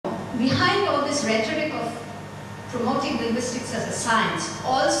this rhetoric of promoting linguistics as a science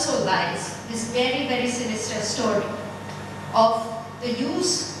also lies this very, very sinister story of the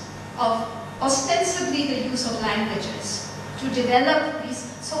use of, ostensibly the use of languages to develop these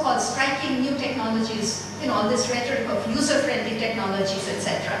so-called striking new technologies, all this rhetoric of user-friendly technologies,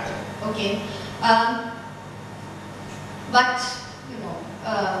 etc. Okay, but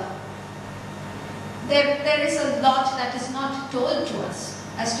there is a lot that is not told to us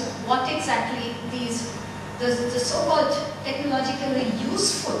as to what exactly the so-called technologically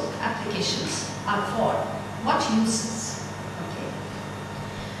useful applications are for. What uses?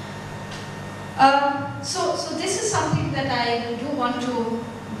 So this is something that I do want to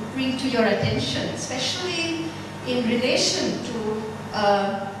bring to your attention, especially in relation to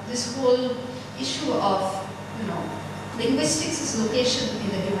this whole issue of, linguistics' location in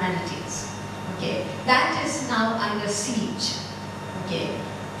the humanities. Okay, that is now under siege. Okay,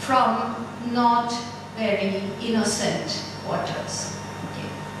 from not very innocent quarters. Okay.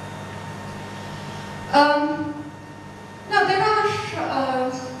 Now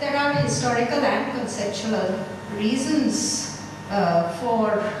there are historical and conceptual reasons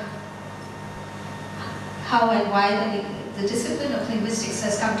for how and why the discipline of linguistics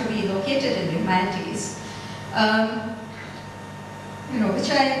has come to be located in the humanities,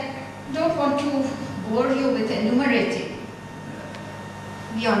 which I don't want to bore you with enumerating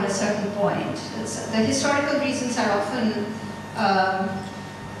beyond a certain point. The historical reasons are often,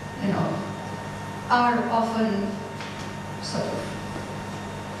 sort of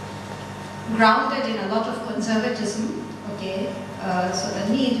grounded in a lot of conservatism. Okay, so the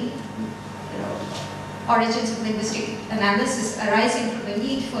need, origins of linguistic analysis arising from the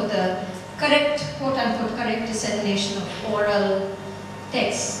need for the correct, quote-unquote, correct dissemination of oral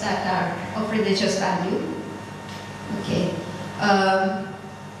texts that are of religious value. Okay.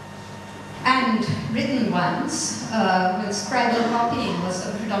 And written ones, when scribal copying was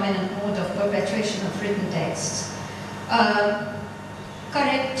the predominant mode of perpetuation of written texts.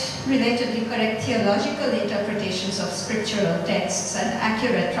 Relatively correct theological interpretations of scriptural texts and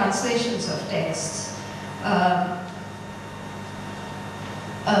accurate translations of texts.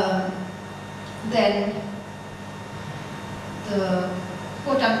 Then the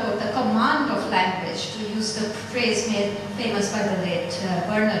quote-unquote, the command of language, to use the phrase made famous by the late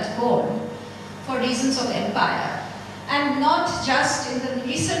Bernard Cohn, for reasons of empire, and not just in the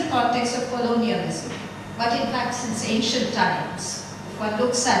recent context of colonialism, but in fact since ancient times. If one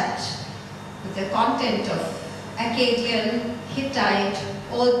looks at the content of Akkadian, Hittite,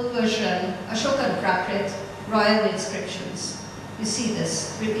 Old Persian, Ashokan Prakrit, royal inscriptions, you see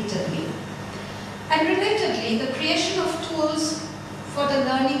this repeatedly. And relatedly, the creation of tools for the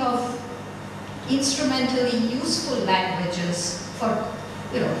learning of instrumentally useful languages for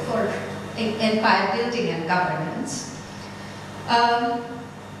empire building and governance.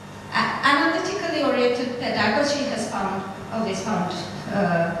 Analytically oriented pedagogy has always found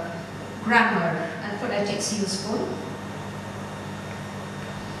grammar and phonetics useful.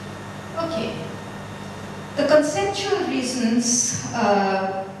 Okay. The conceptual reasons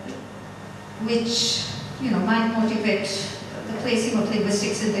which might motivate the placing of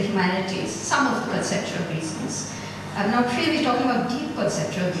linguistics in the humanities, some of the conceptual reasons. I'm not really talking about deep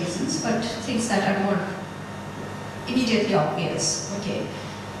conceptual reasons, but things that are more immediately obvious. Okay.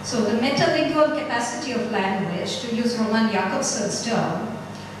 So the metalingual capacity of language, to use Roman Jakobson's term,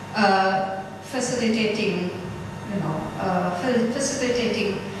 facilitating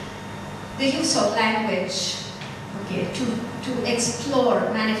the use of language, okay, to explore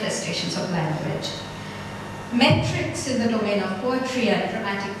manifestations of language. Metrics in the domain of poetry and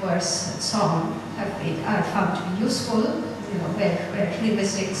dramatic verse and song are found to be useful, where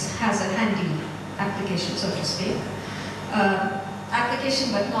linguistics has a handy application, so to speak.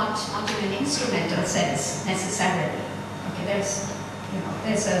 Application, but not in an instrumental sense necessarily. Okay,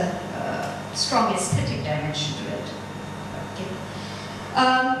 there's a strong aesthetic dimension to it. Okay.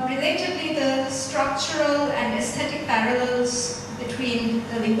 Relatedly, the structural and aesthetic parallels between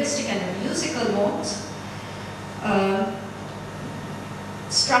the linguistic and the musical modes,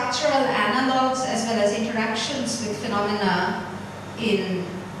 structural analogs as well as interactions with phenomena in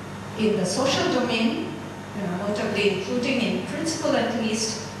the social domain, notably including, in principle at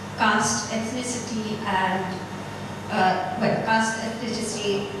least, caste, ethnicity, and caste,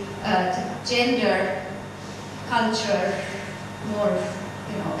 ethnicity, gender, culture, more,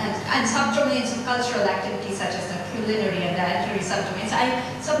 and subdomains of cultural activities such as the culinary and dietary subdomains. I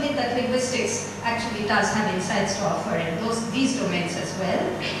submit that linguistics actually does have insights to offer in these domains as well,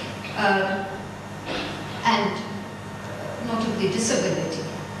 and notably disability.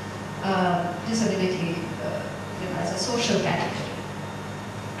 social category.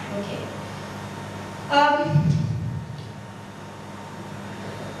 Okay.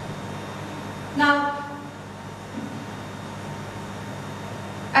 Now,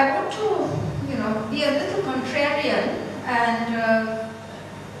 I want to, be a little contrarian and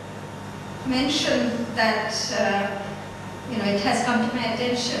mention that, it has come to my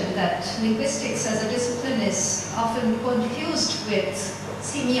attention that linguistics as a discipline is often confused with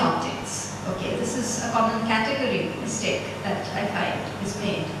semiotics. Okay, this is a common category mistake that I find is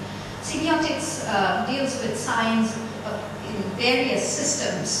made. Semiotics deals with signs in various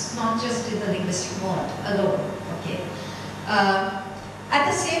systems, not just in the linguistic mode alone. Okay. At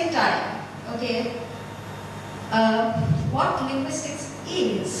the same time, okay, what linguistics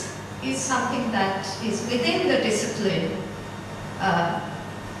is something that is within the discipline.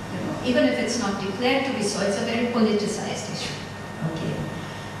 Even if it's not declared to be so, it's a very politicized issue. Okay.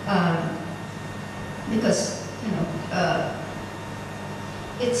 Because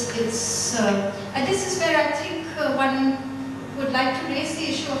it's and this is where I think one would like to raise the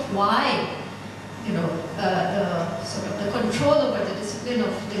issue of why the sort of the control over the discipline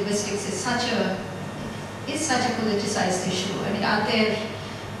of linguistics is such a politicized issue. I mean, are there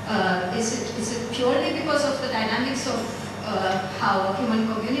is it purely because of the dynamics of how a human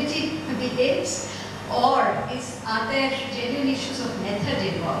community behaves, or are there genuine issues of method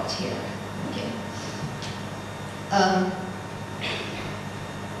involved here? Okay.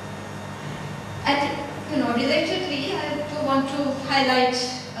 And relatedly, I do want to highlight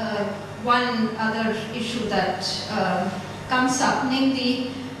one other issue that comes up,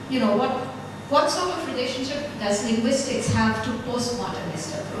 namely, what sort of relationship does linguistics have to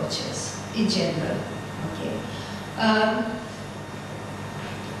postmodernist approaches in general? Okay.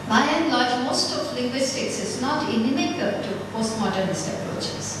 By and large, most of linguistics is not inimical to postmodernist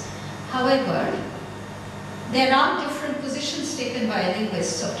approaches. However, there are different positions taken by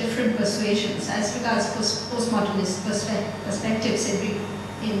linguists of different persuasions as regards postmodernist perspectives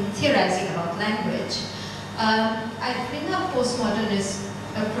in theorizing about language. I bring up postmodernist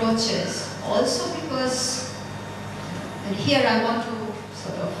approaches also because, and here I want to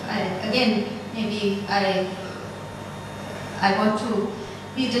sort of, I want to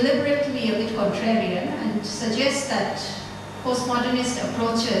be deliberately a bit contrarian and suggest that postmodernist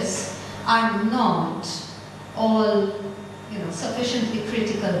approaches are not all, sufficiently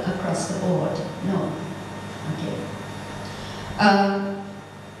critical across the board. No. Okay.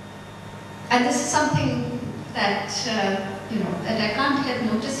 And this is something that, that I can't help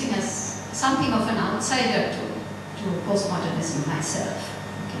noticing as something of an outsider to postmodernism myself.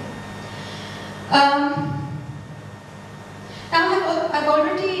 Okay. Now, I've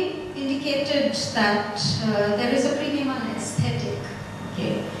already indicated that there is a premium on aesthetic.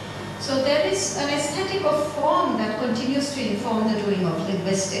 Okay. So there is an aesthetic of form that continues to inform the doing of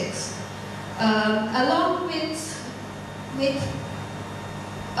linguistics, along with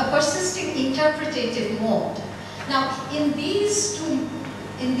a persisting interpretative mode. Now, in these two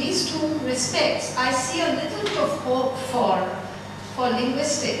respects, I see a little bit of hope for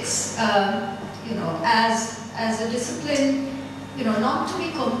linguistics, as a discipline, not to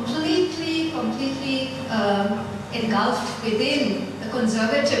be completely engulfed within the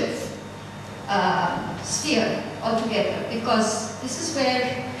conservative sphere altogether, because this is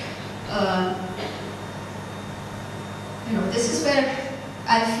where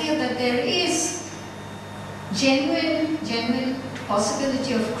I feel that there is genuine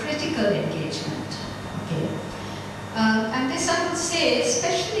possibility of critical engagement. Okay, and this I would say,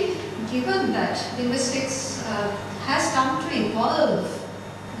 especially given that linguistics has come to evolve,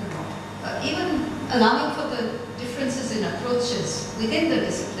 even allowing for the differences in approaches within the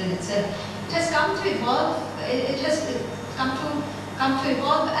discipline itself. It has come to evolve. It has come to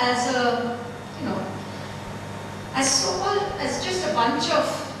evolve as a, as just a bunch of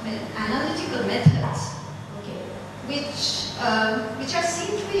analytical methods, okay, which are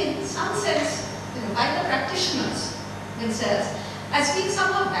seen to be, in some sense, by the practitioners themselves as being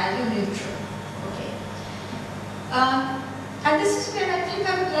somewhat value neutral. Okay, and this is where I think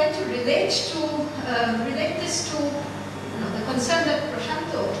I would like to relate this to the concern that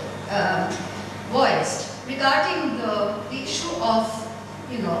Prasanta voiced regarding the issue of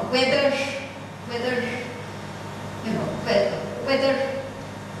whether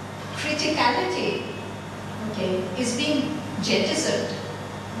criticality, okay, is being jettisoned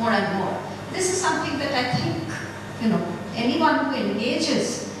more and more. This is something that I think anyone who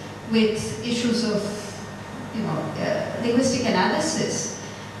engages with issues of linguistic analysis,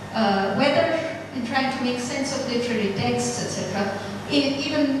 whether in trying to make sense of literary texts, etc.,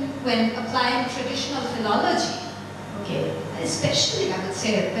 even when applying traditional philology, Okay, especially I would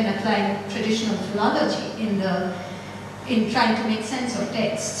say when applying traditional philology in trying to make sense of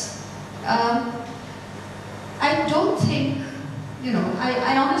texts. I don't think,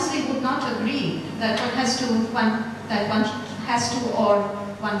 I honestly would not agree that one has to or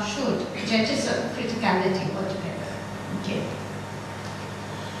one should jettison criticality altogether. Okay.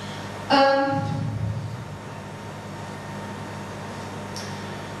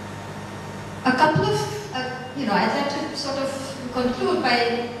 A couple of, I'd like to sort of conclude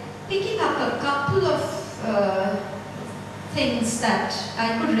by picking up a couple of things that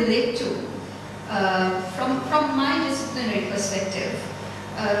I could relate to from my disciplinary perspective,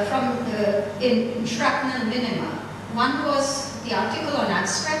 in Shrapnel Minima. One was the article on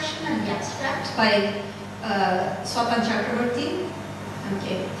abstraction and the abstract by Chakravarty,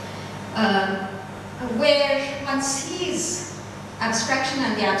 okay, where one sees abstraction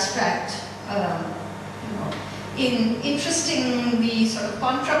and the abstract in interestingly sort of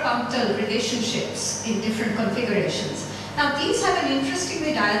contrapunctal relationships in different configurations. Now these have an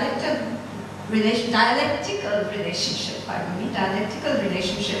interestingly dialectical relationship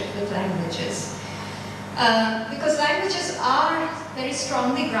with languages. Because languages are very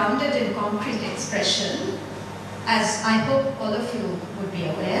strongly grounded in concrete expression, as I hope all of you would be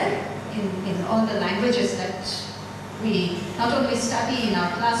aware, in all the languages that we not only study in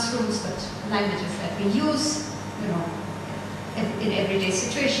our classrooms, but languages that we use, in everyday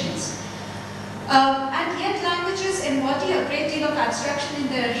situations. And yet languages embody a great deal of abstraction in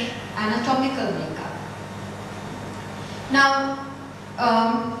their anatomical makeup. Now,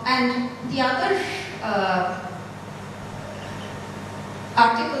 and the other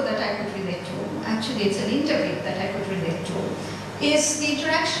article that I could relate to, actually it's an interview that I could relate to, is the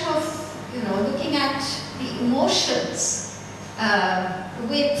interaction of, looking at the emotions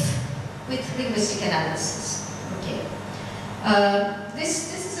with linguistic analysis. Okay, this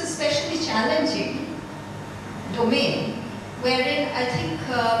is a especially challenging domain, wherein I think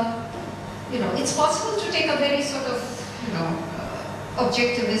it's possible to take a very sort of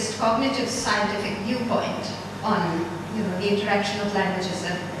objectivist, cognitive, scientific viewpoint on the interaction of language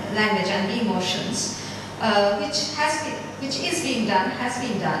and the emotions, which is being done, has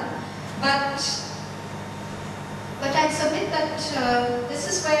been done, but I submit that this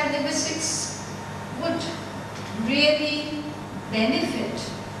is where linguistics would really benefit,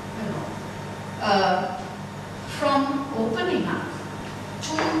 from opening up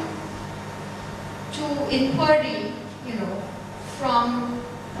to inquiry, from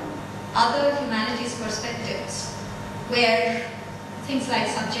other humanities perspectives, where things like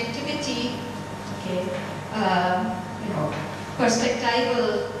subjectivity, okay,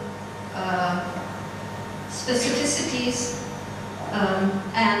 perspectival specificities,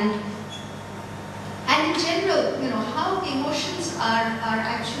 and in general, how the emotions are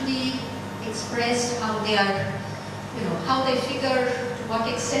actually expressed, how they are, how they figure, to what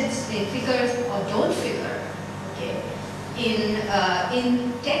extent they figure or don't figure, okay,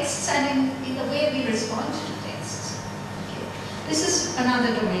 in texts and in the way we respond to texts. Okay. This is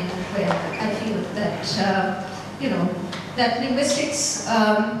another domain where I feel that that linguistics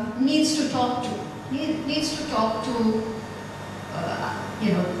needs to talk to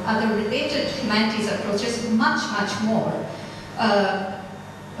other related humanities approaches much more,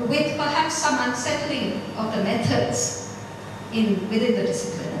 with perhaps some unsettling of the methods within the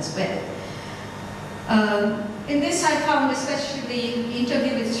discipline as well. In this I found especially the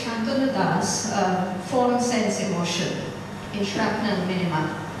interview with Shantanu Das, Form, Sense, Emotion, in Shrapnel Minima,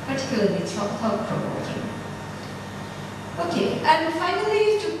 particularly thought-provoking. Okay, and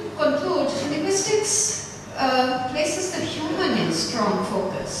finally, to conclude, linguistics places the human in strong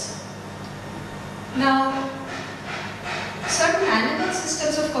focus. Now, certain animal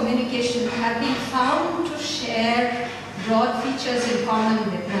systems of communication have been found to share broad features in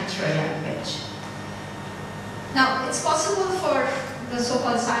common with natural language. Now, it's possible for the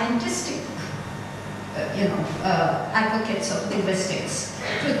so-called scientific, advocates of linguistics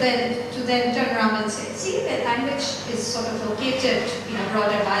to then turn around and say, see, the language is sort of located in a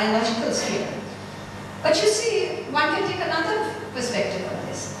broader biological sphere. But you see, one can take another perspective on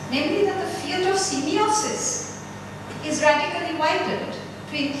this, namely that the field of semiosis is radically widened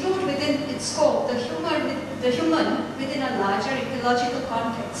to include within its scope the human within a larger ecological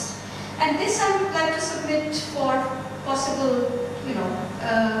context. And this I would like to submit for possible,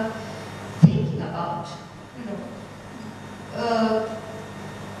 thinking about,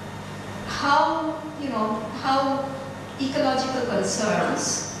 how ecological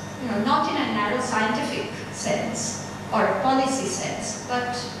concerns, not in a narrow scientific sense or a policy sense,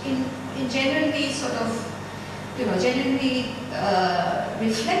 but in generally sort of genuinely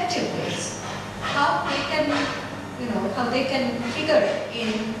reflective ways, how they can figure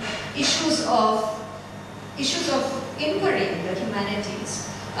in issues of inquiry in the humanities.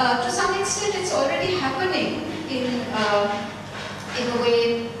 To some extent, it's already happening in a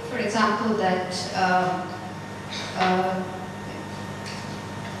way, for example, that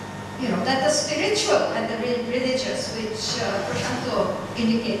that the spiritual and the religious, which Prasanta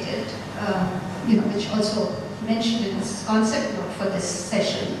indicated, which also mentioned in this concept note for this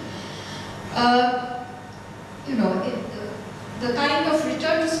session, the kind of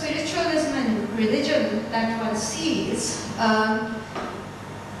return to spiritualism and religion that one sees,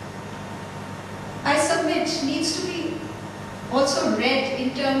 I submit, needs to be also read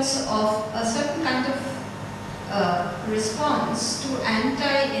in terms of a certain kind of response to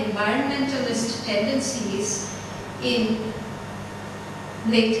anti-environmentalist tendencies in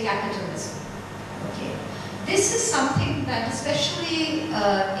late capitalism. Okay, this is something that, especially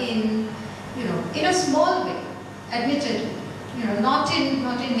in a small way, admittedly, not in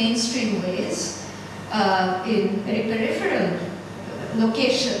mainstream ways, in very peripheral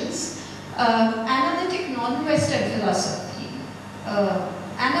locations, analytic non-Western philosophy,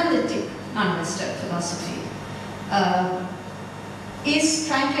 is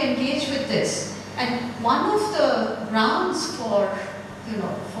trying to engage with this. And one of the grounds for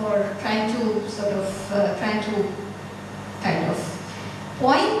trying to kind of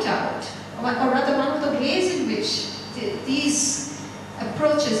point out, or rather one of the ways in which these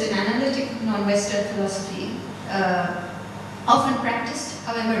approaches in analytic non-Western philosophy, often practiced,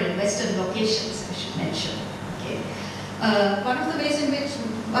 however, in Western locations, I should mention. Okay, one of the ways in which,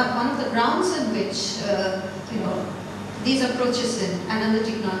 one of the grounds in which, these approaches in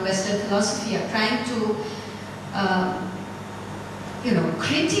analytic non-Western philosophy are trying to,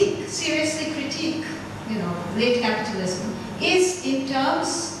 seriously critique, late capitalism, is in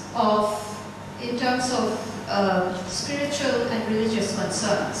terms of spiritual and religious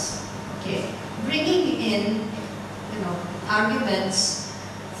concerns. Okay, bringing in, arguments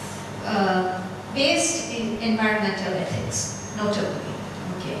based in environmental ethics, notably.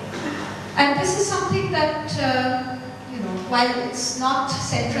 Okay, and this is something that while it's not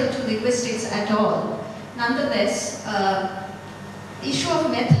central to linguistics at all, nonetheless, the issue of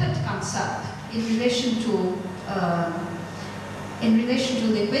method comes up in relation to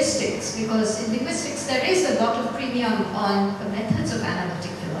linguistics, because in linguistics there is a lot of premium on the methods of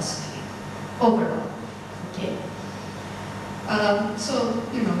analytic philosophy overall. Okay. So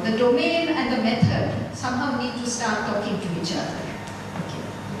the domain and the method somehow need to start talking to each other. Okay.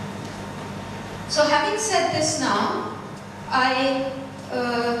 So having said this now, I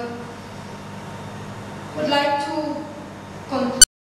would like to conclude